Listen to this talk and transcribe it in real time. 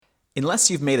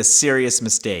Unless you've made a serious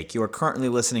mistake, you are currently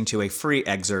listening to a free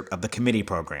excerpt of the committee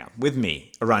program with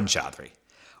me, Arun Chaudhry.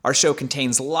 Our show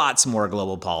contains lots more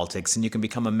global politics, and you can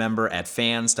become a member at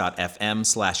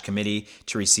fans.fm/committee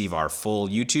to receive our full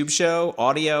YouTube show,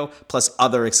 audio, plus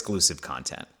other exclusive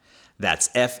content. That's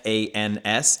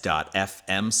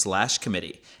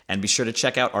fans.fm/committee. And be sure to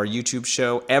check out our YouTube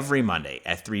show every Monday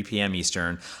at 3 p.m.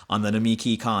 Eastern on the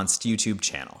Namiki Const YouTube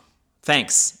channel.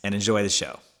 Thanks, and enjoy the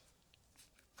show.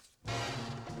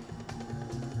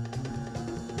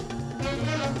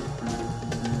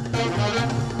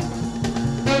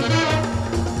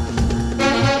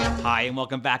 Hi, and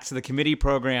welcome back to the committee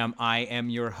program. I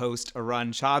am your host,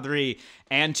 Arun Chaudhry,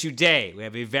 and today we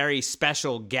have a very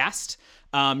special guest.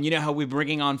 You know how we're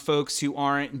bringing on folks who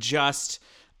aren't just,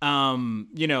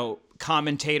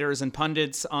 commentators and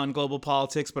pundits on global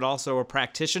politics, but also are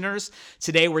practitioners.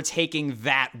 Today we're taking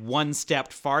that one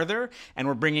step farther, and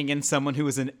we're bringing in someone who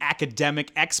is an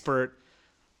academic expert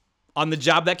on the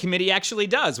job that committee actually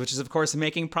does, which is, of course,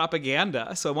 making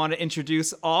propaganda. So I want to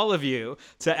introduce all of you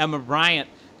to Emma Briant,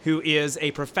 who is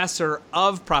a professor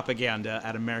of propaganda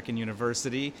at American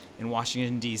University in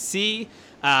Washington, D.C.,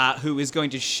 who is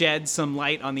going to shed some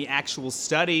light on the actual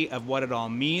study of what it all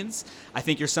means. I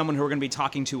think you're someone who we're going to be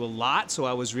talking to a lot, so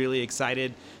I was really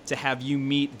excited to have you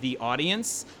meet the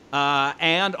audience.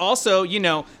 And also,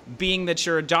 being that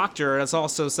you're a doctor, it's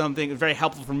also something very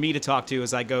helpful for me to talk to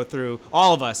as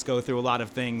all of us go through a lot of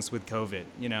things with COVID,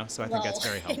 so I think that's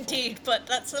very helpful. Indeed, but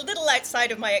that's a little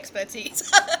outside of my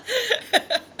expertise.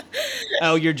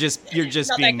 Oh, you're just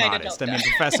being modest. I mean,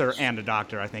 professor and a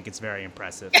doctor, I think it's very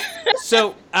impressive.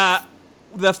 So,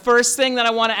 the first thing that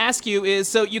I want to ask you is,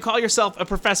 so you call yourself a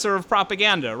professor of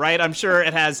propaganda, right? I'm sure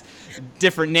it has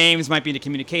different names, might be in the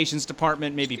communications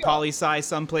department, maybe poli-sci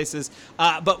some places.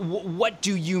 But what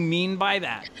do you mean by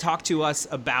that? Talk to us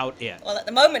about it. Well, at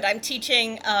the moment, I'm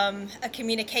teaching a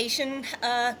communication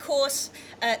course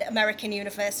at American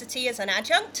University as an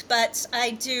adjunct, but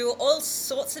I do all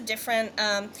sorts of different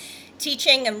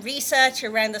teaching and research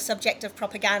around the subject of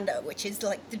propaganda, which is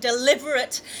like the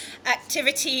deliberate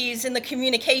activities in the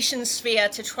communication sphere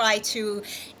to try to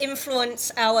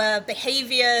influence our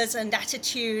behaviors and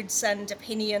attitudes and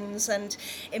opinions and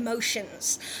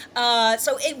emotions.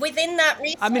 Within that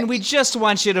research... I mean, we just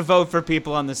want you to vote for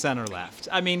people on the center left.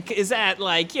 I mean, is that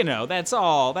that's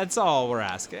all we're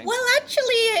asking? Well,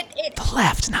 actually, The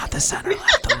left, not the center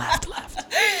left, the left.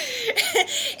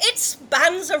 It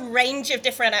spans a range of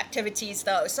different activities,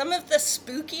 though. Some of the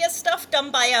spookier stuff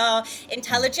done by our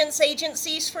intelligence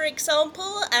agencies, for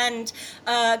example, and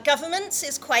governments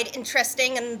is quite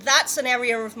interesting, and that's an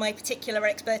area of my particular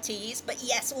expertise. But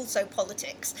yes, also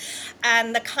politics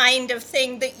and the kind of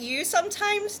thing that you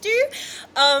sometimes do.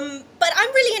 But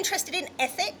I'm really interested in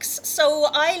ethics, so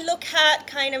I look at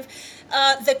kind of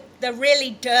the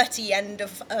really dirty end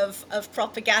of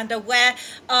propaganda, where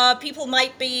people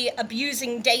might be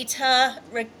abusing data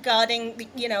regarding,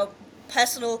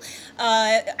 personal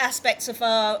aspects of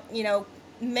our,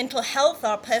 mental health,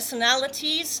 our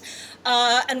personalities,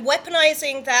 and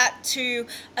weaponizing that to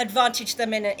advantage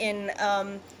them in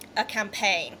a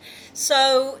campaign.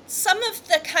 So some of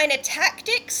the kind of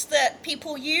tactics that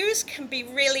people use can be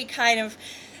really kind of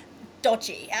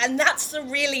dodgy, and that's the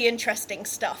really interesting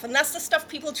stuff, and that's the stuff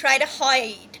people try to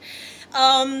hide.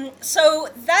 So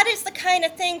that is the kind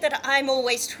of thing that I'm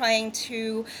always trying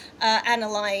to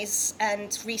analyze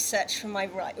and research for my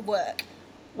work.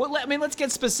 Well, let's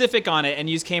get specific on it and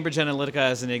use Cambridge Analytica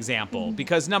as an example,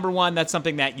 because number one, that's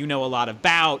something that you know a lot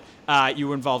about. You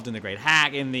were involved in the Great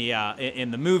Hack in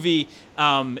the movie,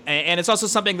 and it's also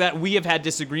something that we have had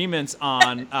disagreements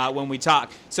on when we talk.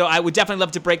 So I would definitely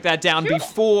love to break that down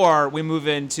before we move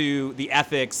into the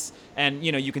ethics. And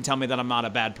you can tell me that I'm not a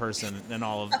bad person and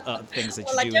all of things that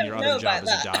you do in your other job as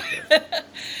a doctor.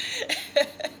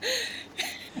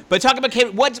 But talk about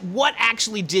what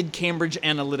actually did Cambridge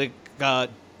Analytica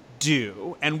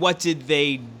do, and what did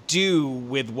they do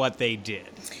with what they did?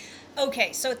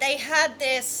 Okay, so they had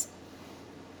this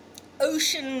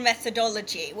ocean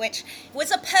methodology, which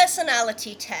was a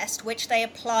personality test, which they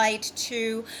applied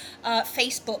to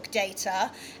Facebook data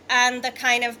and the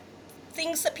kind of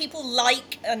things that people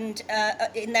like and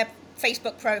in their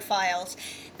Facebook profiles.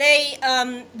 They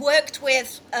worked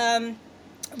with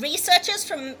researchers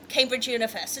from Cambridge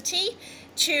University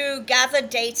to gather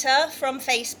data from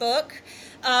Facebook,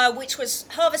 which was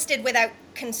harvested without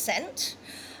consent.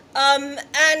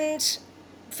 And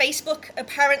Facebook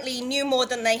apparently knew more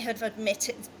than they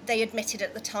admitted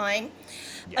at the time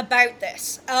about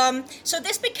this. So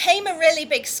this became a really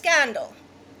big scandal.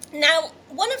 Now,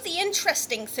 one of the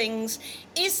interesting things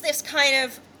is this kind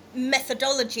of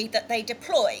methodology that they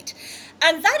deployed.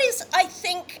 And that is, I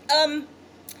think,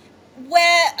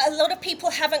 where a lot of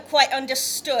people haven't quite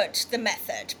understood the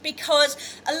method, because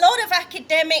a lot of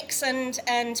academics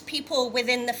and people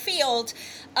within the field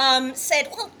said,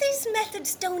 well, these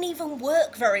methods don't even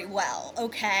work very well,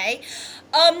 okay?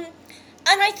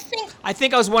 And I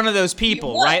think I was one of those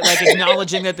people, right? Like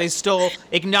acknowledging they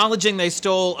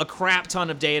stole a crap ton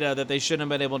of data that they shouldn't have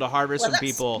been able to harvest from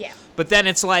people. Yeah. But then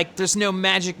it's like there's no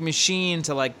magic machine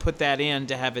to like put that in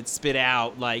to have it spit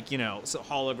out like,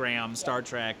 hologram, Star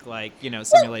Trek, like,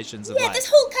 simulations of life.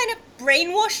 This whole kind of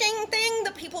brainwashing thing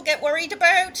that people get worried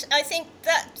about, I think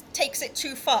that takes it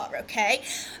too far, okay?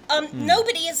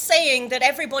 Nobody is saying that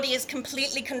everybody is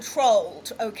completely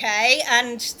controlled, okay?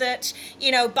 And that,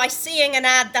 by seeing an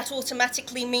ad, that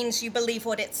automatically means you believe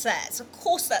what it says. Of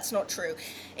course that's not true.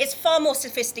 It's far more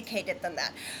sophisticated than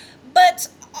that. But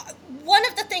one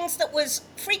of the things that was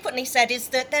frequently said is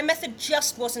that their method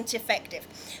just wasn't effective.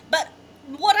 But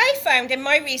what I found in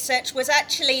my research was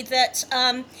actually that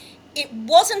it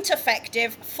wasn't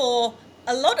effective for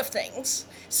a lot of things.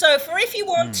 So for if you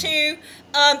want to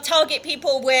target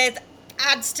people with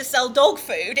ads to sell dog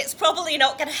food, it's probably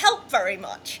not going to help very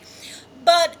much.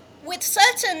 But with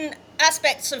certain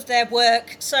aspects of their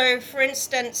work, so for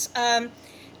instance,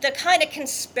 the kind of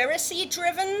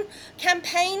conspiracy-driven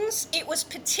campaigns, it was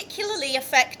particularly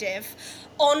effective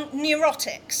on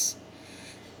neurotics.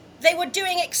 They were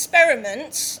doing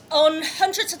experiments on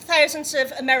hundreds of thousands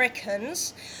of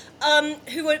Americans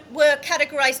who were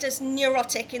categorized as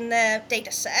neurotic in their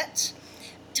data set,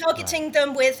 targeting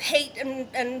them with hate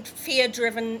and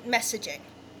fear-driven messaging.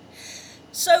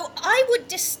 So I would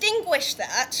distinguish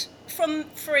that from,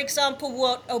 for example,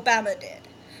 what Obama did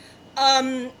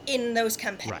in those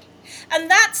campaigns. Right.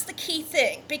 And that's the key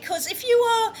thing, because if you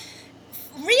are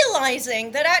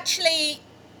realizing that actually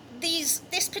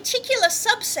this particular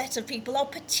subset of people are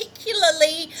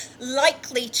particularly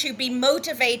likely to be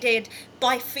motivated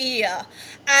by fear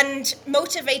and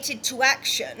motivated to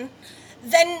action,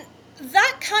 then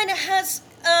that kind of has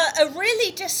a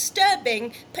really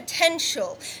disturbing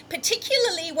potential,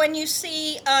 particularly when you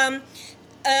see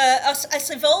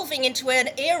us evolving into an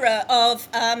era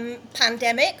of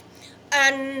pandemic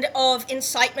and of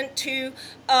incitement to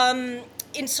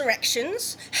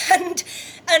insurrections and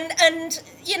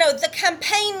the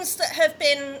campaigns that have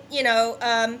been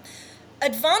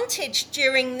advantaged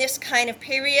during this kind of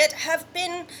period have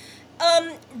been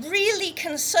really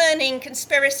concerning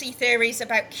conspiracy theories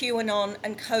about QAnon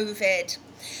and COVID.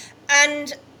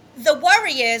 And the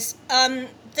worry is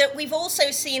that we've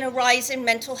also seen a rise in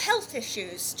mental health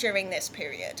issues during this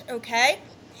period, okay?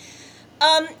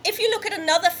 If you look at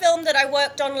another film that I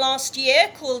worked on last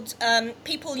year called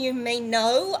People You May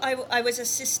Know, I was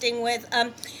assisting with,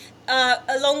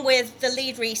 along with the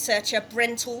lead researcher,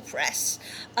 Briant,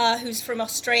 who's from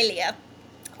Australia.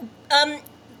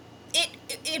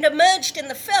 It emerged in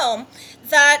the film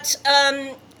that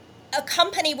a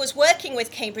company was working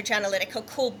with Cambridge Analytica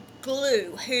called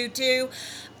Glue, who do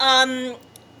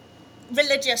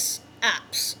religious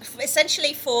apps,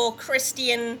 essentially for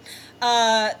Christian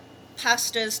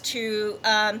pastors to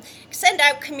send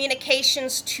out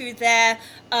communications to their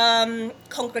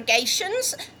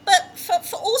congregations, but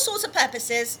for all sorts of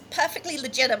purposes, perfectly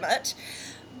legitimate.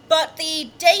 But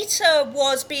the data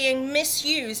was being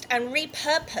misused and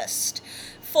repurposed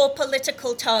for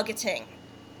political targeting.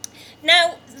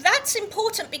 Now, that's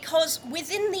important because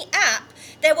within the app,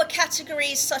 there were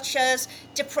categories such as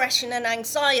depression and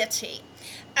anxiety.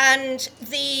 And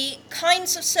the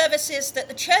kinds of services that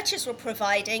the churches were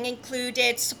providing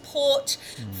included support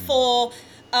for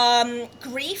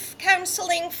grief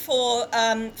counseling, for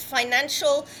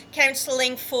financial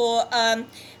counseling, for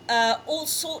all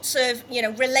sorts of,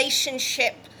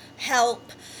 relationship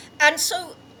help. And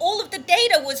so all of the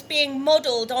data was being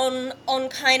modeled on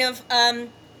kind of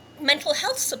mental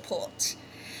health support,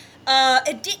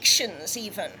 addictions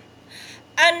even.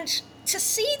 And to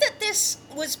see that this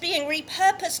was being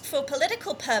repurposed for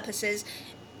political purposes,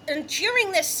 and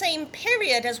during this same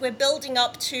period as we're building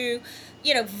up to,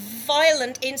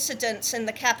 violent incidents in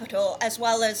the Capitol, as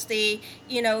well as the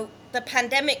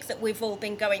pandemic that we've all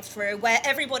been going through, where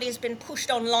everybody has been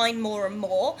pushed online more and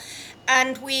more,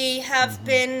 and we have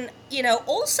been,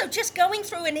 also just going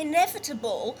through an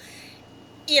inevitable,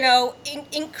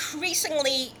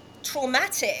 increasingly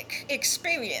traumatic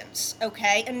experience,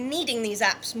 okay, and needing these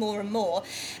apps more and more,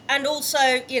 and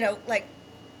also,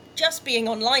 just being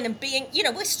online and being,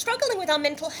 we're struggling with our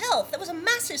mental health. There was a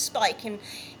massive spike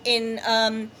in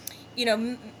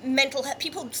mental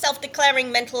people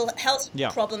self-declaring mental health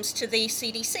problems to the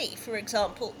CDC, for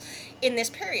example, in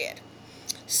this period.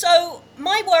 So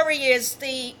my worry is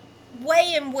the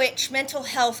way in which mental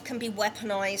health can be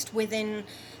weaponized within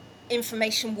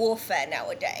information warfare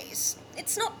nowadays.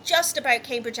 It's not just about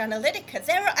Cambridge Analytica.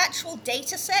 There are actual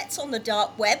data sets on the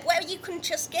dark web where you can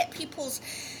just get people's,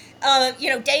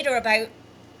 data about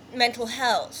mental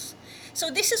health.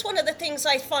 So this is one of the things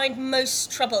I find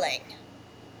most troubling.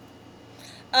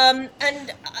 And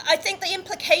I think the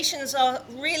implications are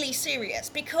really serious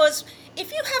because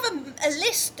if you have a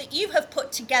list that you have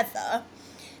put together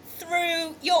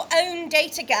through your own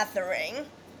data gathering,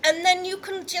 and then you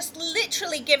can just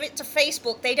literally give it to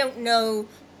Facebook, they don't know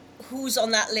who's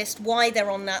on that list, why they're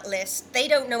on that list. They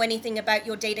don't know anything about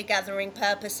your data gathering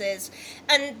purposes,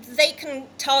 and they can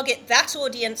target that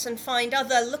audience and find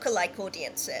other lookalike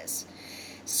audiences.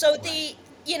 So the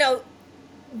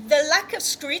lack of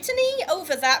scrutiny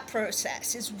over that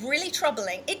process is really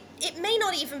troubling. It may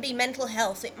not even be mental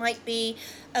health. It might be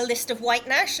a list of white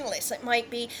nationalists. It might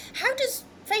be, how does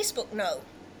Facebook know?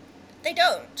 They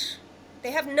don't.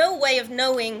 They have no way of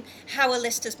knowing how a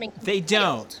list has been compiled.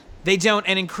 They don't.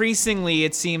 And increasingly,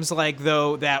 it seems like,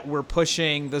 though, that we're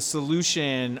pushing the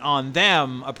solution on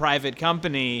them, a private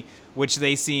company, which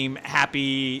they seem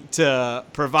happy to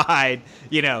provide,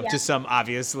 to some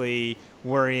obviously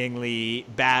worryingly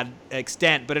bad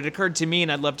extent. But it occurred to me,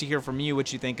 and I'd love to hear from you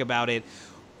what you think about it,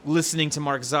 listening to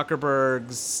Mark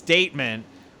Zuckerberg's statement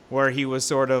where he was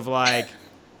sort of like,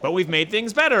 but we've made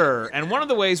things better. And one of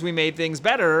the ways we made things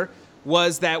better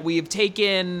was that we've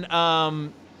taken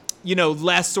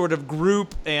less sort of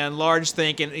group and large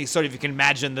think, and sort of you can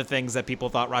imagine the things that people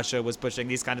thought Russia was pushing,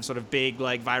 these kind of sort of big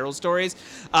like viral stories,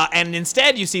 and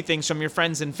instead you see things from your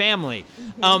friends and family.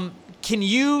 Mm-hmm. Can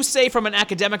you say from an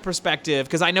academic perspective,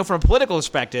 because I know from a political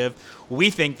perspective,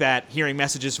 we think that hearing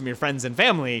messages from your friends and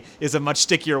family is a much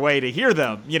stickier way to hear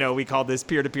them. We call this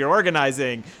peer-to-peer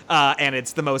organizing, and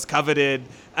it's the most coveted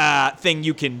thing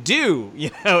you can do.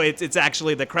 It's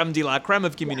actually the creme de la creme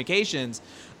of communications.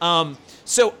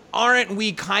 So aren't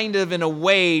we kind of, in a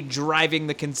way, driving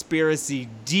the conspiracy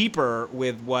deeper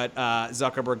with what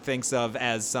Zuckerberg thinks of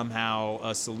as somehow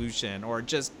a solution? Or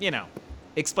just,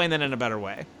 explain that in a better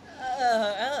way.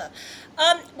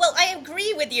 Well, I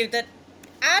agree with you that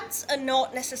ads are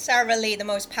not necessarily the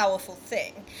most powerful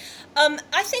thing.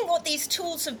 I think what these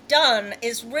tools have done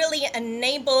is really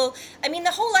enable,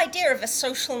 the whole idea of a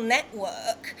social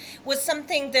network was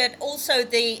something that also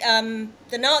the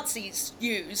Nazis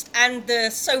used and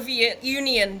the Soviet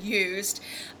Union used.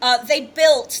 They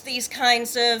built these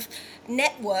kinds of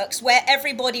networks where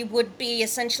everybody would be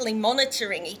essentially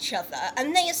monitoring each other,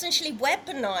 and they essentially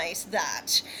weaponized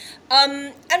that.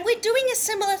 And we're doing a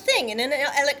similar thing in an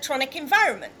electronic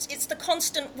environment. It's the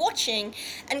constant watching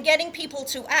and getting people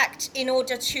to act in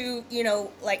order to,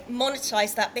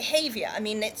 monetize that behavior.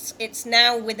 It's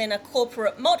now within a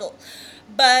corporate model,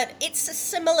 but it's a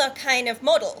similar kind of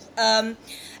model.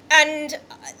 And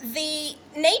the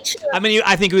nature.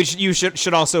 I think you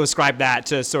should also ascribe that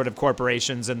to sort of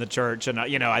corporations and the church, and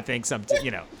I think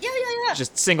Yeah.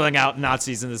 just singling out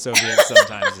Nazis and the Soviets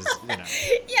sometimes is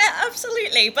Yeah,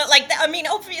 absolutely. But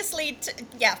obviously,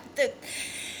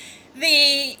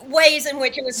 the ways in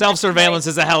which it was self-surveillance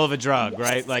is a hell of a drug, yes.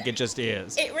 Right? Like it just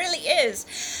is. It really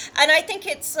is, and I think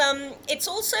it's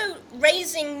also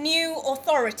raising new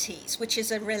authorities, which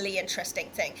is a really interesting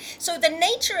thing. So the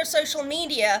nature of social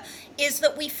media is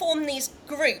that we form these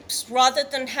groups rather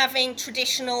than having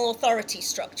traditional authority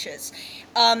structures.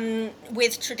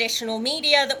 With traditional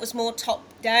media that was more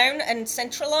top-down and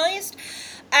centralized,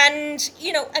 and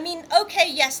okay,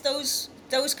 yes, those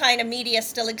kind of media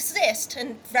still exist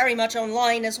and very much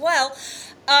online as well,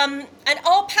 and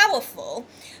are powerful,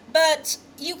 but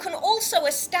you can also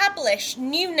establish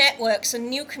new networks and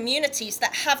new communities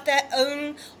that have their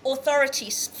own authority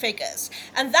figures.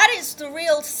 And that is the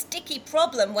real sticky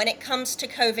problem when it comes to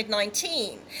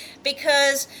COVID-19,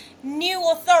 because new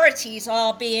authorities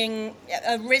are being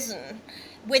arisen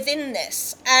within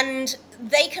this, and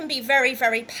they can be very,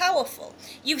 very powerful.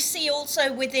 You see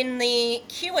also within the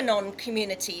QAnon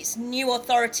communities, new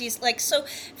authorities,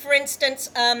 for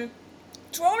instance,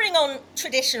 drawing on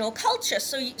traditional culture.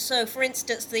 So for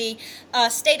instance, the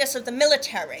status of the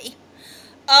military,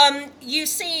 you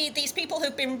see these people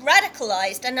who've been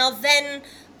radicalized and are then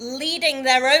leading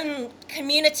their own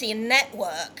community and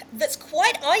network that's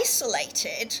quite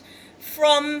isolated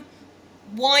from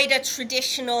wider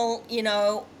traditional,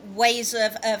 ways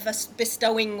of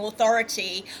bestowing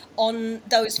authority on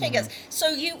those figures. Mm-hmm. So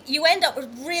you end up with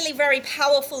really very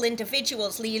powerful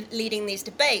individuals leading these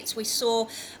debates. We saw,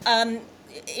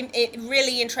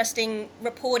 really interesting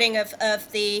reporting of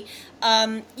the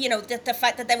the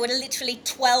fact that there were literally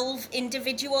 12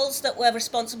 individuals that were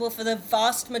responsible for the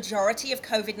vast majority of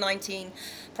COVID-19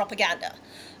 propaganda.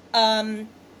 And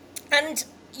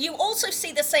you also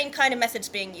see the same kind of methods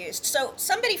being used. So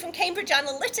somebody from Cambridge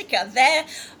Analytica, their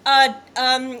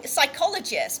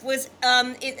psychologist, was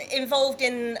involved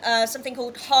in something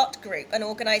called Heart Group, an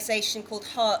organization called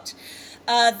Heart,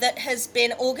 that has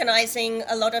been organizing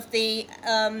a lot of the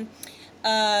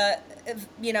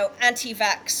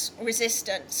anti-vax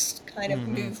resistance kind of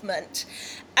movement.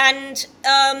 And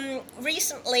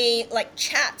recently, like,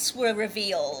 chats were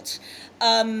revealed,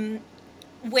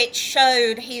 which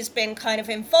showed he's been kind of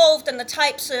involved, and the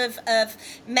types of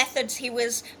methods he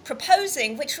was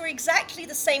proposing, which were exactly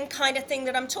the same kind of thing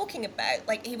that I'm talking about.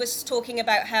 Like, he was talking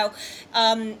about how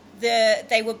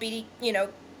they would be,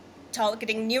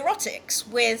 targeting neurotics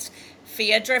with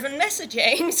fear-driven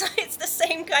messaging. So it's the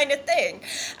same kind of thing.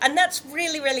 And that's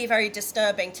really, really very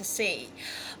disturbing to see.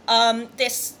 They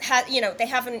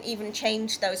haven't even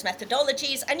changed those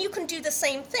methodologies, and you can do the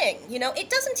same thing. It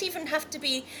doesn't even have to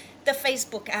be the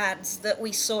Facebook ads that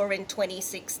we saw in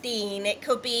 2016. It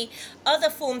could be other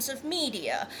forms of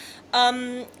media.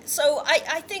 So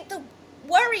I think the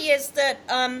worry is that,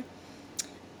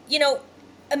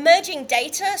 emerging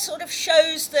data sort of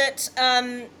shows that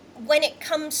when it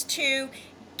comes to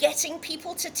getting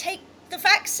people to take the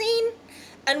vaccine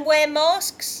and wear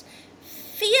masks,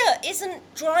 fear isn't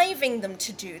driving them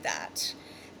to do that.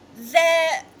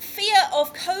 Their fear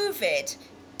of COVID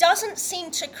doesn't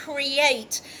seem to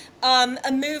create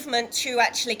a movement to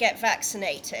actually get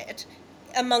vaccinated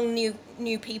among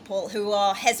new people who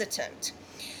are hesitant.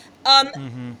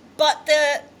 But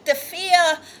the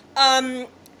fear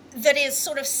that is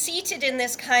sort of seated in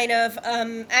this kind of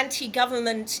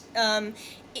anti-government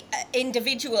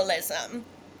individualism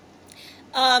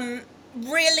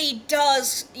really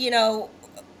does,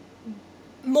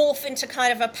 morph into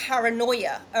kind of a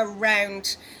paranoia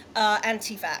around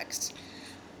anti-vax.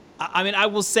 I mean, I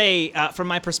will say, from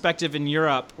my perspective in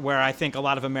Europe, where I think a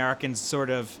lot of Americans sort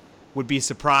of would be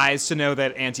surprised to know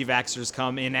that anti-vaxxers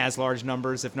come in as large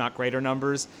numbers, if not greater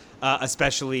numbers,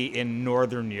 especially in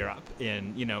Northern Europe,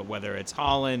 in whether it's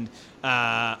Holland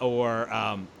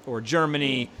or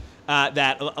Germany.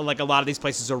 That like a lot of these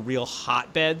places are real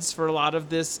hotbeds for a lot of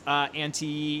this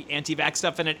anti-vax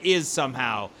stuff, and it is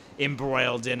somehow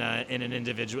embroiled in an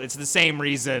individual. It's the same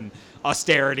reason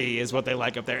austerity is what they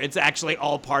like up there. It's actually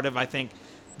all part of, I think,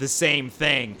 the same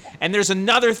thing. And there's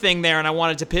another thing there, and I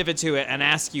wanted to pivot to it and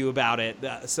ask you about it,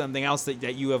 something else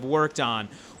that you have worked on,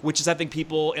 which is, I think,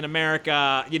 people in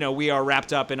America, we are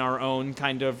wrapped up in our own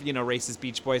kind of, racist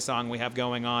Beach Boy song we have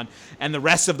going on, and the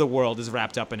rest of the world is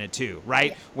wrapped up in it too,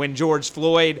 right? Yeah. When George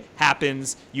Floyd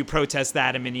happens, you protest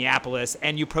that in Minneapolis,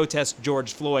 and you protest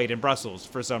George Floyd in Brussels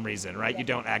for some reason, right? Yeah. You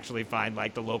don't actually find,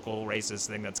 like, the local racist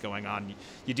thing that's going on.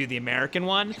 You do the American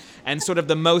one, and sort of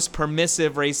the most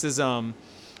permissive racism,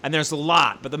 and there's a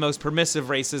lot, but the most permissive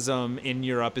racism in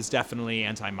Europe is definitely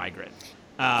anti-migrant.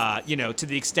 To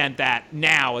the extent that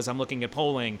now, as I'm looking at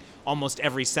polling, almost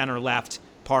every center-left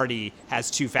party has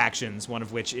two factions, one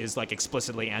of which is like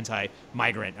explicitly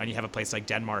anti-migrant. And you have a place like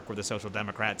Denmark where the Social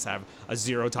Democrats have a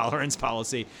zero-tolerance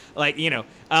policy.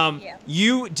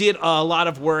 You did a lot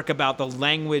of work about the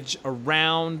language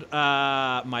around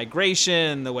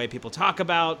migration, the way people talk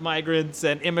about migrants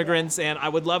and immigrants, and I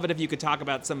would love it if you could talk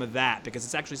about some of that, because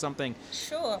it's actually something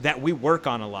that we work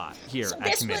on a lot here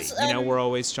at committee. We're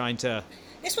always trying to...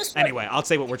 Anyway, I'll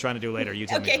say what we're trying to do later. You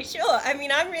tell me. Okay, sure. I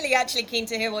mean, I'm really actually keen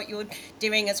to hear what you're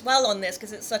doing as well on this,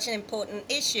 because it's such an important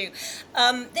issue.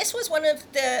 This was one of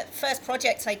the first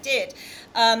projects I did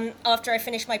after I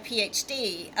finished my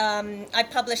PhD. I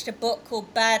published a book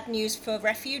called Bad News for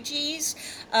Refugees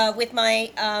with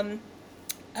my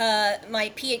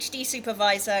PhD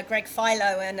supervisor, Greg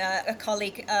Philo, and a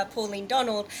colleague, Pauline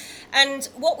Donald. And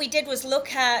what we did was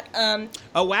look at...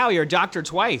 Oh, wow, you're a doctor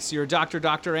twice. You're a doctor,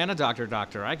 and a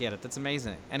doctor. I get it. That's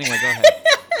amazing. Anyway, go ahead.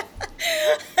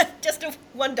 Just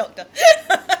one doctor.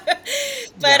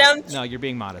 But no, you're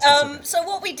being modest. Okay. So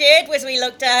what we did was we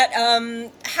looked at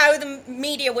how the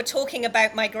media were talking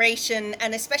about migration,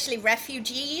 and especially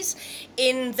refugees,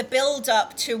 in the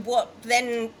build-up to what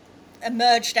then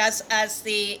emerged as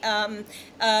the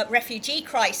refugee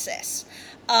crisis,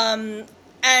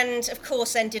 and of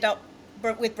course ended up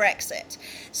with Brexit.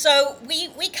 So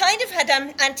we kind of had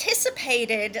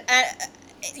anticipated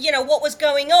what was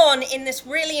going on in this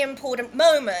really important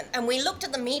moment. And we looked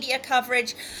at the media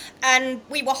coverage and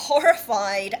we were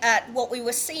horrified at what we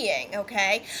were seeing,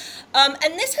 okay?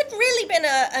 And this had really been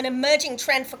an emerging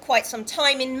trend for quite some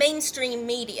time in mainstream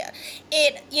media.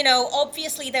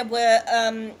 Obviously there were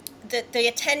the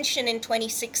attention in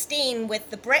 2016 with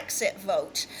the Brexit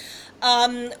vote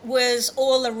was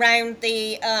all around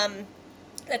the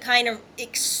kind of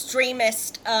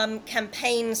extremist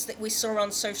campaigns that we saw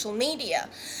on social media.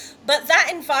 But that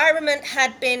environment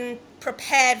had been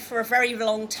prepared for a very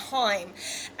long time.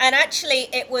 And actually,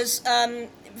 it was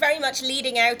very much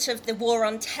leading out of the war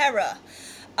on terror.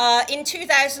 In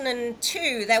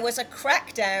 2002, there was a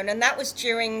crackdown, and that was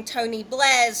during Tony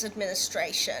Blair's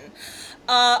administration,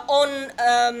 on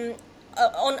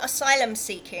asylum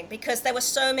seeking, because there were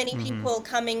so many people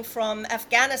coming from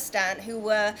Afghanistan who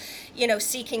were,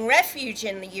 seeking refuge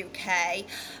in the UK,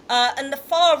 and the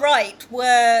far right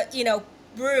were,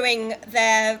 brewing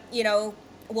their,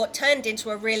 what turned into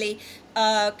a really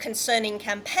concerning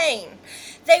campaign.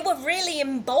 They were really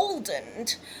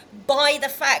emboldened by the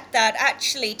fact that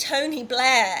actually Tony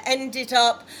Blair ended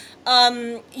up,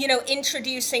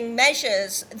 introducing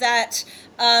measures that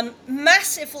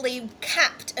massively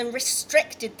capped and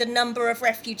restricted the number of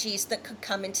refugees that could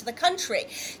come into the country,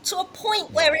 to a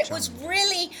point where it was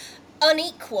really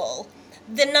unequal,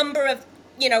 the number of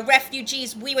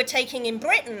refugees we were taking in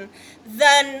Britain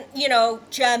than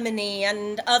Germany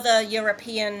and other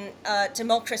European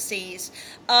democracies.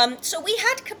 So we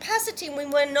had capacity, and we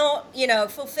were not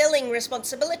fulfilling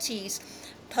responsibilities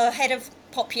per head of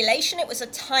population. It was a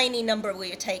tiny number we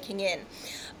were taking in,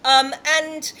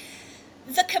 and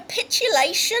the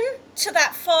capitulation to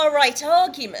that far right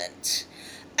argument,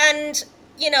 and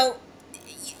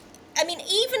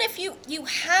even if you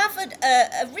have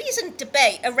a reasoned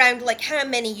debate around like how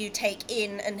many you take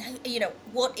in, and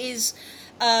what is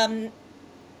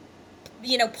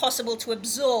possible to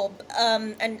absorb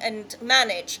and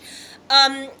manage,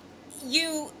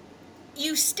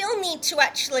 you still need to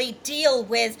actually deal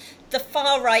with the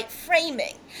far right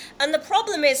framing. And the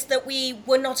problem is that we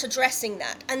were not addressing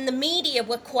that. And the media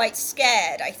were quite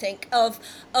scared, I think, of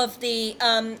the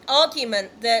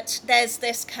argument that there's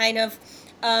this kind of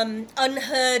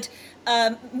unheard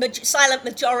silent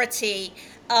majority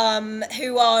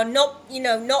who are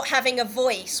not having a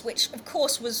voice, which of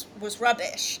course was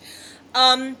rubbish.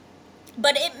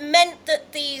 But it meant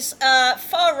that these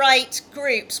far-right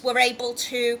groups were able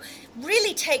to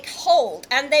really take hold,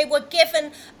 and they were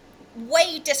given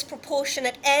way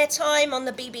disproportionate airtime on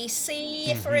the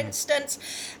BBC, for instance,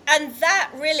 and that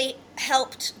really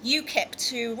helped UKIP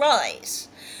to rise.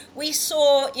 We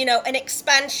saw, an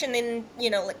expansion in,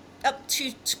 up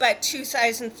to about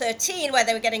 2013, where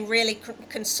they were getting really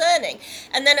concerning.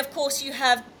 And then, of course, you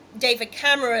have David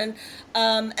Cameron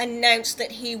announced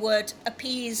that he would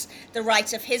appease the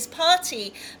right of his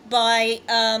party by,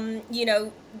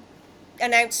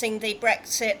 announcing the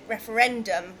Brexit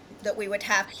referendum that we would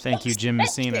have. Thank you, Jim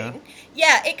Messina.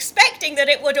 Yeah, expecting that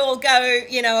it would all go,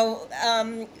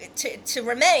 to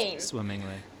remain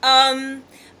Swimmingly.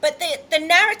 But the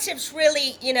narratives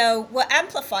really, were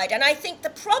amplified. And I think the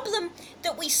problem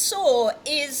that we saw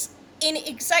is in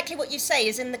exactly what you say,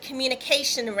 is in the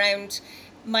communication around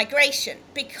migration,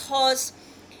 because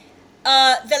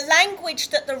the language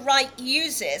that the right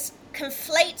uses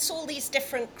conflates all these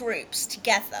different groups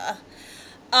together.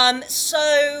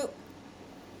 So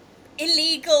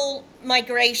illegal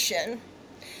migration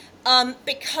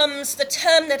becomes the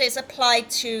term that is applied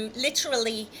to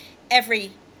literally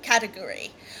every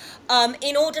category,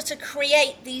 in order to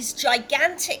create these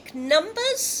gigantic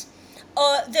numbers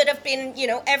that have been,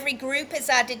 every group is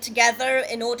added together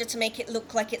in order to make it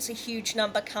look like it's a huge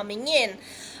number coming in.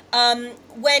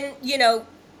 When,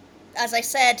 as I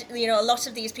said, a lot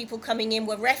of these people coming in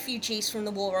were refugees from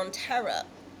the war on terror.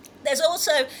 There's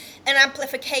also an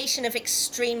amplification of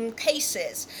extreme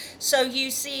cases. So you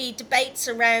see debates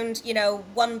around,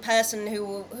 one person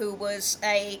who was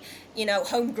a,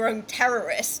 homegrown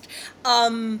terrorist,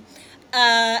 and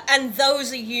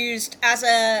those are used as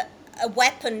a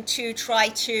weapon to try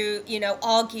to,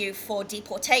 argue for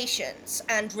deportations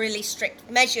and really strict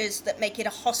measures that make it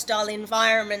a hostile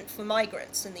environment for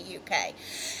migrants in the UK.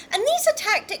 And these are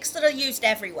tactics that are used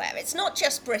everywhere. It's not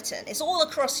just Britain, it's all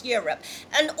across Europe.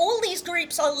 And all these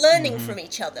groups are learning from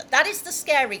each other. That is the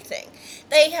scary thing.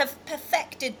 They have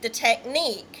perfected the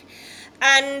technique.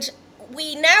 And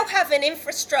we now have an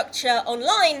infrastructure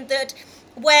online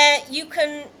where you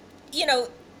can,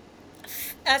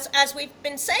 as we've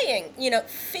been saying,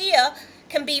 fear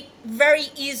can be very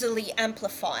easily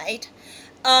amplified,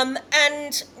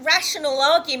 and rational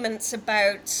arguments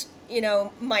about,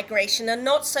 migration are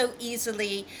not so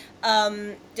easily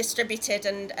distributed,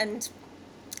 and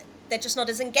they're just not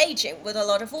as engaging with a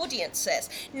lot of audiences.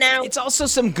 Now, It's also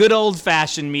some good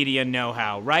old-fashioned media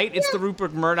know-how, right? It's Yeah. the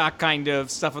Rupert Murdoch kind of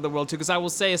stuff of the world too. Because I will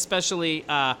say, especially,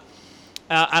 and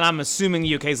I'm assuming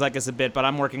the UK's like this a bit, but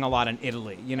I'm working a lot in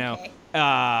Italy.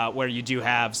 Okay. Where you do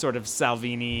have sort of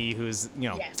Salvini, who's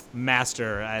Yes.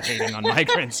 master at hating on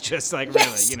migrants, just like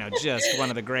Yes. really, just one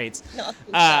of the greats. Not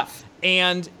Uh, stuff.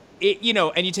 and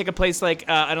and you take a place like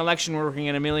an election we're working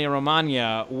in Emilia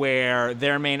Romagna, where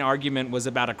their main argument was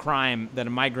about a crime that a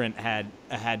migrant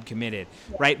had committed.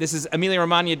 Right? This is Emilia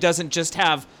Romagna doesn't just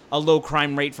have a low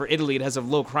crime rate for Italy; it has a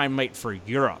low crime rate for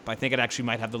Europe. I think it actually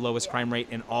might have the lowest crime rate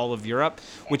in all of Europe,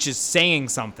 which is saying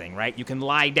something, right? You can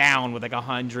lie down with like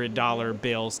 $100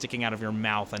 bill sticking out of your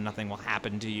mouth and nothing will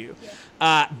happen to you.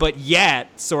 But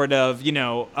yet, sort of,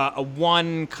 a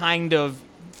one kind of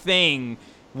thing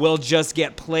will just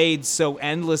get played so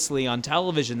endlessly on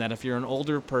television that if you're an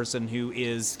older person who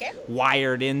is Scary.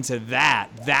 wired into that,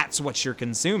 that's what you're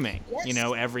consuming. Yes.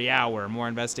 Every hour, more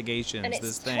investigations, And it's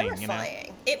this thing.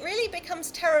 terrifying. It really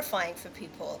becomes terrifying for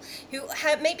people who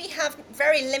maybe have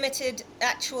very limited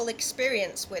actual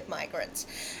experience with migrants,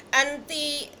 and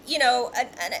it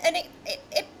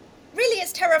really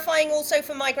is terrifying also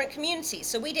for migrant communities.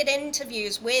 So we did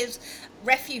interviews with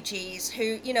refugees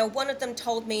who, one of them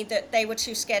told me that they were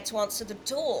too scared to answer the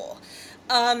door.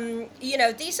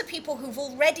 These are people who've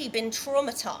already been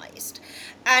traumatized,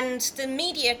 and the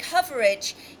media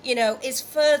coverage, is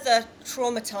further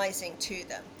traumatizing to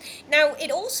them. Now, it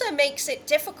also makes it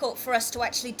difficult for us to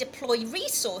actually deploy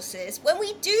resources when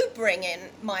we do bring in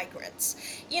migrants.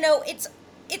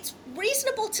 It's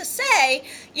reasonable to say,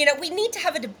 we need to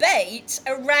have a debate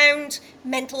around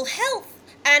mental health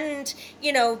and,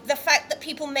 the fact that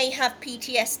people may have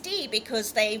PTSD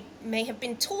because they may have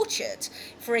been tortured,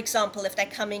 for example, if they're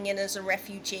coming in as a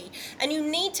refugee. And you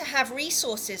need to have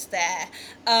resources there,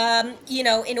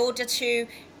 in order to,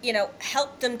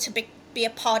 help them to be a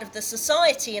part of the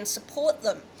society and support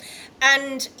them.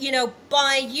 And,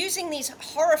 by using these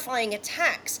horrifying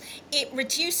attacks, it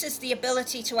reduces the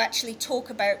ability to actually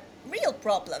talk about real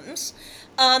problems,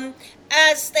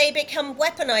 as they become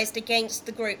weaponized against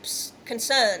the groups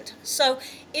concerned. So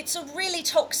it's a really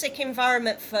toxic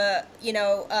environment for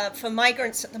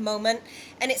migrants at the moment,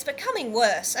 and it's becoming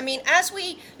worse. I mean, as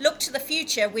we look to the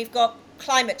future, we've got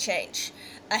climate change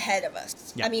ahead of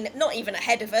us. Yeah. I mean, not even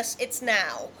ahead of us, it's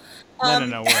now.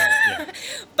 No, yeah.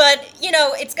 But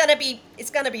it's gonna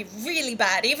be really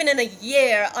bad. Even in a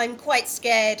year, I'm quite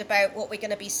scared about what we're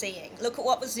gonna be seeing. Look at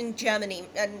what was in Germany,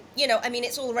 and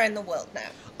it's all around the world now.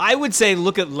 I would say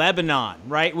look at Lebanon,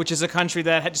 right, which is a country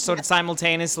that had sort of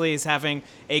simultaneously is having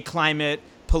a climate,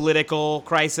 political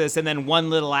crisis, and then one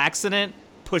little accident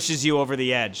pushes you over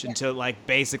the edge into like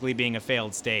basically being a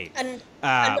failed state, And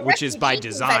the which is by Refugee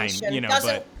design, Convention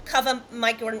doesn't cover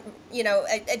migrant.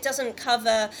 It doesn't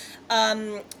cover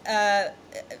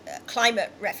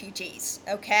climate refugees.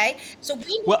 Okay, so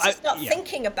we need to start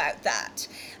thinking about that,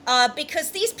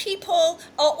 because these people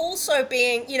are also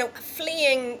being,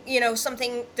 fleeing,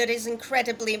 something that is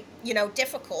incredibly,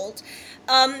 difficult,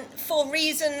 for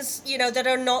reasons, that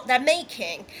are not their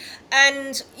making.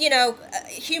 And,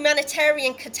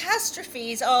 humanitarian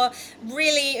catastrophes are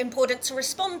really important to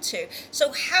respond to.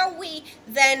 So how we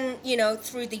then,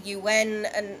 through the UN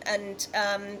and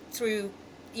through,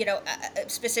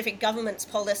 specific government's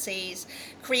policies,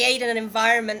 create an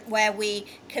environment where we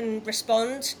can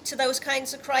respond to those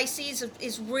kinds of crises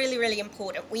is really, really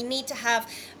important. We need to have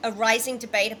a rising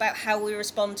debate about how we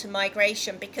respond to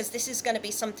migration, because this is going to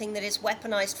be something that is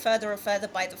weaponized further and further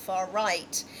by the far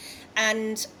right.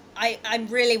 And I'm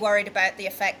really worried about the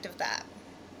effect of that.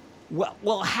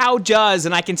 Well, how does,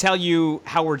 and I can tell you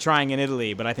how we're trying in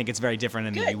Italy, but I think it's very different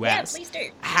in the U.S. Yeah, please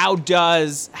do. How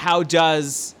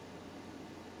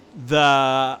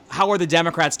are the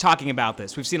Democrats talking about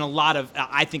this? We've seen a lot of,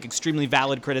 I think, extremely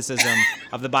valid criticism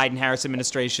of the Biden-Harris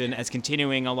administration as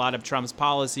continuing a lot of Trump's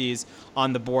policies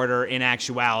on the border in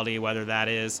actuality, whether that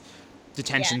is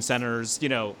detention centers,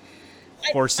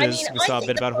 horses. We saw a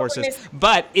bit about horses.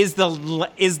 But is the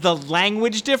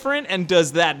language different, and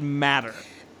does that matter?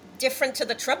 Different to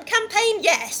the Trump campaign?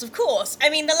 Yes, of course. I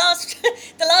mean, the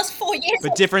last 4 years.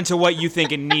 But different to what you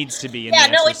think it needs to be. And yeah,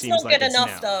 the no, answer it's seems not like good it's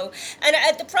enough no. though.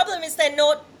 And the problem is they're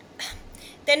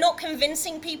not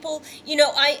convincing people.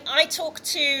 I talk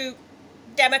to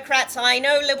Democrats, I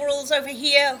know liberals over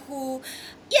here who,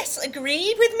 yes,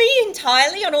 agreed with me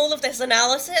entirely on all of this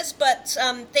analysis, but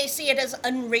they see it as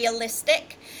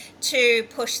unrealistic. to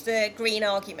push the green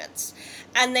arguments.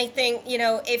 And they think,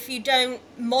 if you don't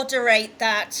moderate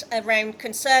that around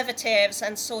conservatives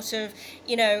and sort of,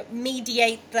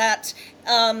 mediate that,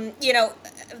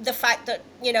 the fact that,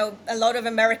 a lot of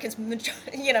Americans,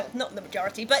 not the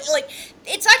majority, but like,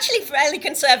 it's actually a fairly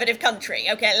conservative country.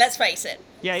 Okay, let's face it.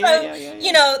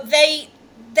 Yeah.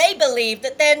 They believe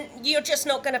that then you're just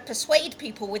not going to persuade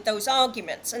people with those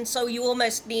arguments. And so you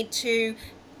almost need to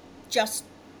just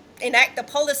enact the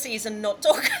policies and not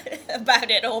talk about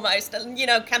it almost, and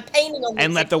campaigning on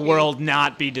And these let the issues. world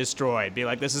not be destroyed. Be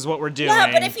like, this is what we're doing.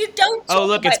 Yeah, but if you don't oh, talk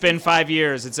look, it's about been 5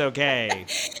 years. It's okay.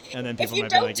 And then if people you might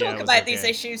be don't like, yeah, talk it was about okay. these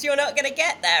issues, you're not going to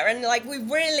get there. And like, we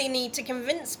really need to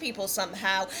convince people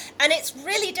somehow, and it's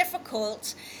really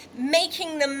difficult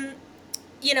making them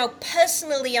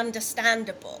personally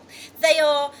understandable. They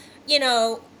are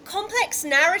complex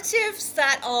narratives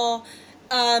that are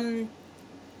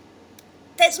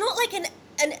there's not like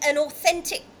an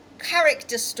authentic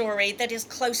character story that is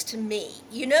close to me.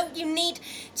 You need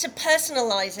to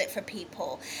personalize it for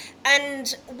people.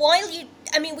 And while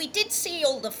we did see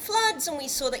all the floods, and we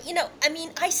saw that,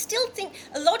 I still think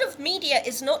a lot of media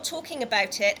is not talking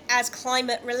about it as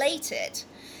climate related.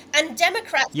 And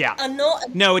Democrats are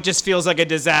not. No, it just feels like a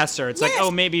disaster. It's like, Yes.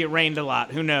 oh, maybe it rained a lot.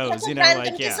 Who knows? Like a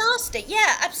random disaster.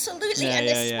 Yeah, absolutely. Yeah, and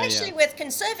yeah, especially with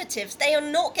conservatives, they are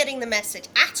not getting the message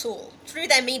at all through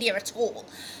their media at all.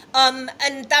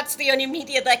 And that's the only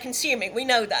media they're consuming. We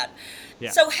know that. Yeah.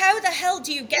 So how the hell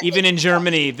do you get Even in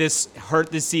Germany, this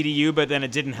hurt the CDU, but then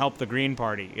it didn't help the Green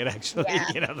Party. It actually,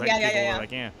 people were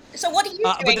like, yeah. So what are you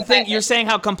doing But the thing, about you're it? saying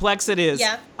how complex it is.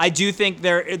 Yeah. I do think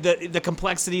the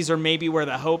complexities are maybe where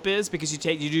the hope is, because you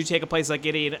do take a place like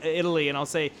Italy, and I'll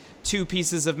say two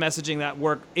pieces of messaging that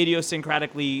work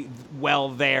idiosyncratically well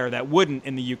there that wouldn't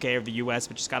in the UK or the US,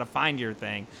 but just got to find your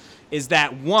thing, is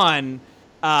that one,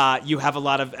 you have a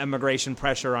lot of immigration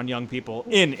pressure on young people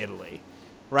in Italy.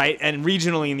 Right? And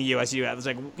regionally in the U.S., you have, it's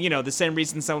like, the same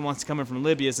reason someone wants to come in from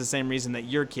Libya is the same reason that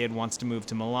your kid wants to move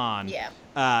to Milan,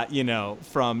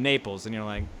 from Naples. And you're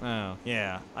like, oh,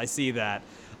 yeah, I see that.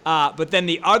 But then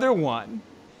the other one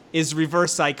is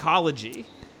reverse psychology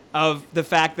of the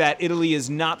fact that Italy is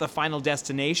not the final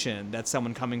destination that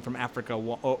someone coming from Africa,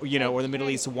 or the Middle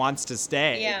East wants to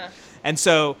stay. Yeah. And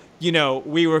so,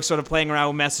 we were sort of playing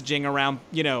around with messaging around,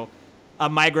 a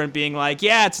migrant being like,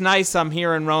 yeah, it's nice, I'm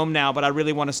here in Rome now, but I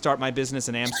really want to start my business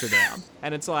in Amsterdam.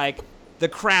 And it's like, the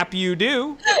crap you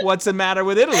do, what's the matter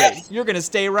with Italy? You're going to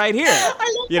stay right here.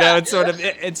 It's sort of,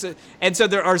 and so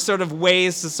there are sort of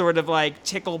ways to sort of like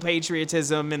tickle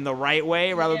patriotism in the right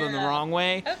way rather than the wrong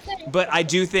way. Okay. But I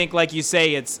do think, like you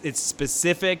say, it's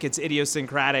specific, it's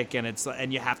idiosyncratic,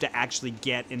 and you have to actually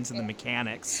get into the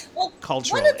mechanics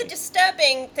culturally. One of the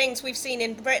disturbing things we've seen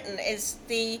in Britain is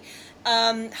the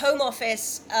Home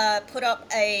Office put up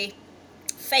a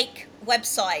fake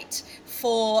website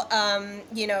for,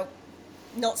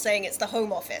 not saying it's the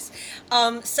Home Office,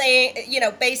 saying,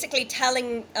 basically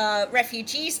telling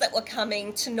refugees that were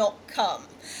coming to not come,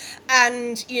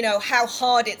 and, how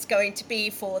hard it's going to be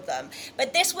for them.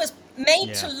 But this was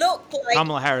made to look like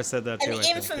Kamala Harris said that too,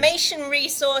 an information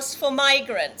resource for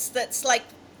migrants that's like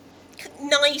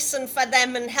nice and for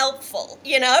them and helpful,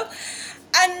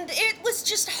 And it was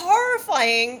just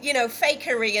horrifying,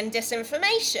 fakery and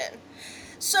disinformation.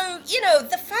 So,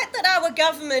 the fact that our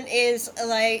government is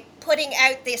like putting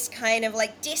out this kind of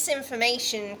like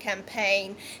disinformation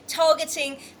campaign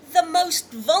targeting the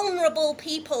most vulnerable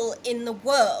people in the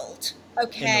world,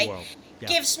 okay, In the world. Yeah.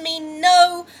 gives me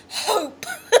no hope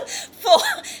for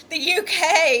the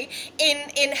UK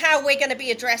in how we're going to be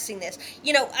addressing this.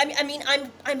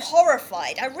 I'm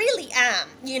horrified. I really am.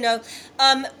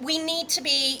 We need to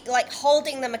be like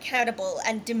holding them accountable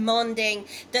and demanding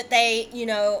that they,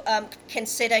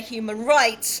 consider human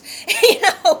rights,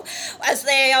 as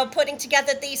they are putting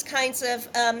together these kinds of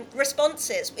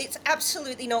responses. It's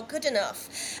absolutely not good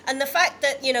enough. And the fact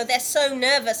that, they're so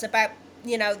nervous about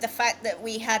the fact that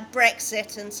we had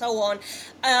Brexit and so on,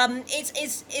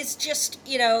 is just,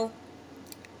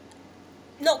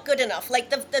 not good enough. Like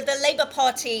the Labour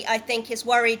Party, I think, is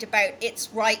worried about its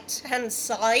right-hand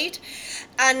side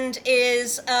and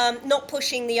is not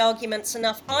pushing the arguments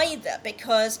enough either,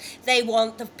 because they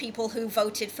want the people who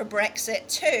voted for Brexit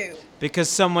too. Because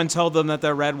someone told them that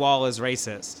their red wall is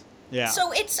racist. Yeah.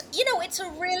 So it's a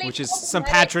really Which is some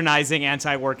patronizing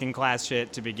anti-working class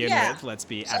shit to begin with. Let's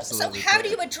be absolutely So how clear. do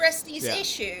you address these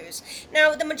issues?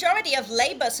 Now, the majority of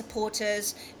Labour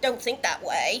supporters don't think that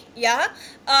way, but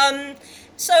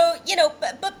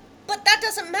that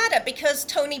doesn't matter, because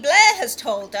Tony Blair has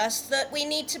told us that we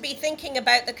need to be thinking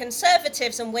about the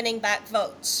Conservatives and winning back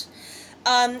votes.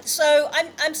 So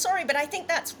I'm sorry, but I think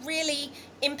that's really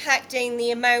impacting the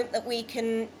amount that we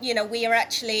can, we are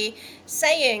actually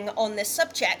saying on this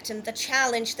subject and the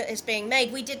challenge that is being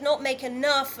made. We did not make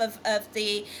enough of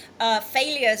the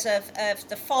failures of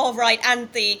the far right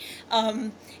and the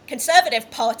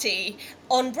Conservative Party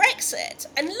on Brexit.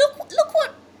 And look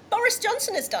what Boris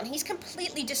Johnson has done. He's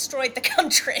completely destroyed the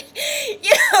country.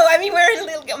 I mean, we're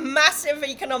in a massive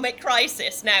economic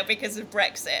crisis now because of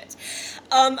Brexit.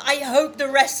 I hope the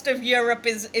rest of Europe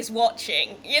is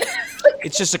watching.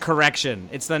 It's just a correction.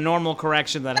 It's the normal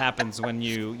correction that happens when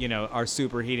you are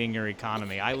superheating your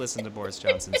economy. I listened to Boris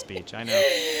Johnson's speech. I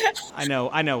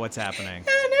know what's happening.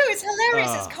 I know, it's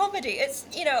hilarious. It's comedy. It's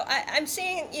I'm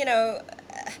seeing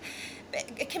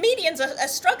comedians are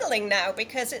struggling now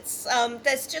because it's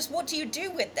there's just, what do you do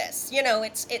with this?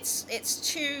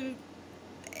 It's too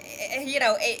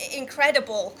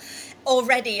incredible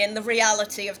already in the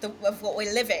reality of what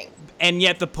we're living. And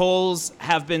yet the polls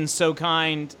have been so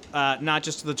kind, not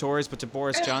just to the Tories but to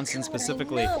Boris Johnson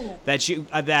specifically,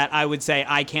 that I would say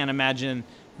I can't imagine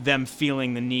them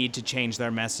feeling the need to change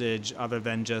their message other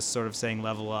than just sort of saying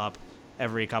level up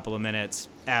every couple of minutes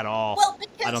at all. Well,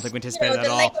 because, I don't think we anticipate that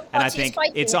at all. And I think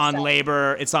it's on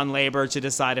Labor to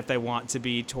decide if they want to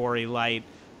be Tory light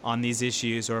on these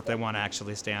issues or if they want to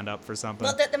actually stand up for something.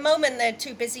 Well, at the moment they're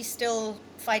too busy still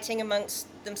fighting amongst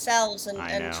themselves and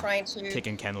trying to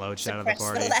kicking Ken Loach out of the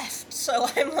party. The left. So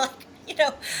I'm like,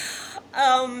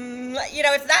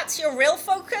 if that's your real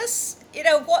focus,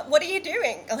 what are you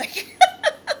doing? Like,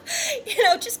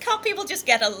 just can't people just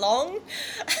get along?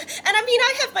 And I mean,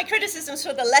 I have my criticisms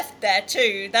for the left there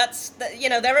too.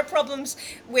 There are problems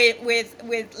with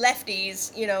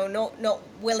lefties, not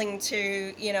willing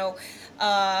to,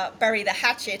 bury the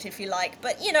hatchet, if you like.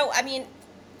 But, I mean,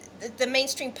 the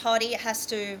mainstream party has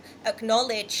to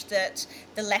acknowledge that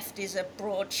the left is a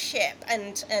broad ship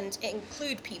and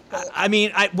include people. I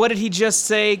mean, what did he just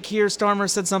say? Keir Starmer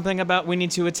said something about we need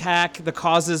to attack the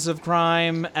causes of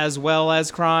crime as well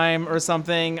as crime or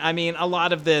something. I mean, a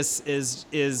lot of this is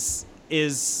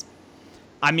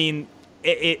I mean,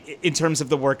 in terms of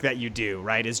the work that you do,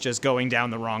 right, is just going down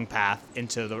the wrong path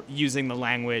into using the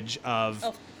language of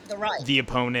the right, the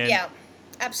opponent. Yeah.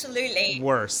 Absolutely.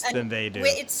 Worse than they do.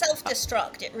 It's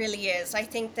self-destruct. It really is. I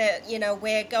think that,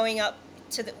 we're going up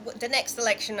to the next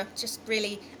election.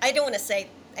 I don't want to say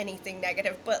anything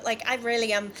negative, but I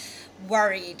really am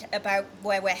worried about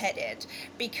where we're headed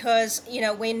because,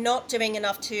 we're not doing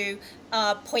enough to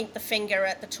point the finger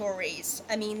at the Tories.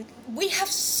 I mean, we have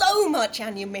so much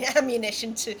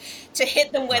ammunition to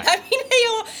hit them with. Right. I mean,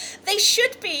 they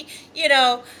should be,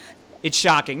 It's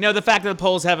shocking. No, the fact that the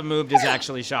polls haven't moved is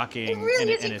actually shocking. It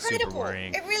really is and incredible. It's super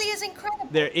worrying. It really is incredible.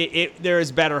 There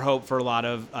is better hope for a lot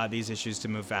of these issues to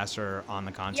move faster on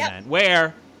the continent, yep.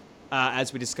 where,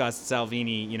 as we discussed,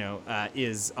 Salvini,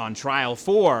 is on trial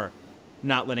for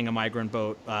not letting a migrant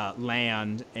boat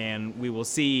land, and we will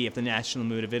see if the national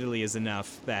mood of Italy is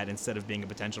enough that instead of being a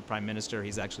potential prime minister,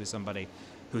 he's actually somebody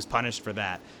who's punished for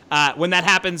that. When that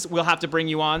happens, we'll have to bring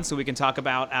you on so we can talk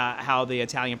about how the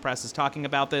Italian press is talking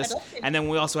about this. And then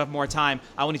we also have more time.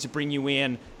 I will need to bring you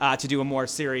in to do a more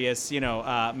serious,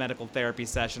 medical therapy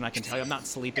session. I can tell you I'm not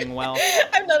sleeping well.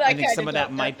 I'm not that I think some of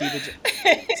that might be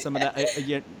some of that.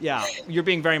 Yeah, you're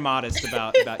being very modest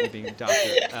about you being a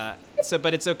doctor.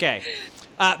 But it's okay.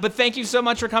 But thank you so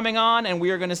much for coming on, and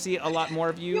we are going to see a lot more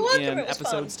of you in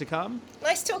episodes to come.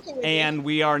 Nice talking with you. And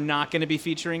we are not going to be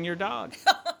featuring your dog.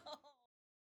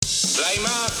 La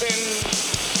imagen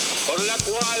por la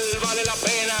cual vale la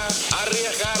pena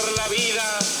arriesgar la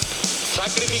vida,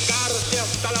 sacrificarse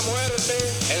hasta la muerte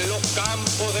en los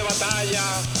campos de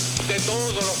batalla de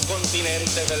todos los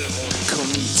continentes del mundo.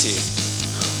 Comite,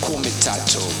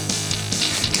 comitato,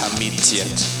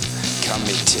 comitiet,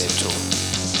 comiteto,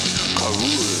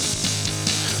 corul,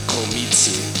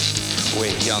 comite, we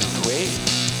young way,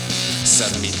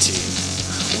 submiti,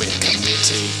 we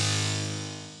committee.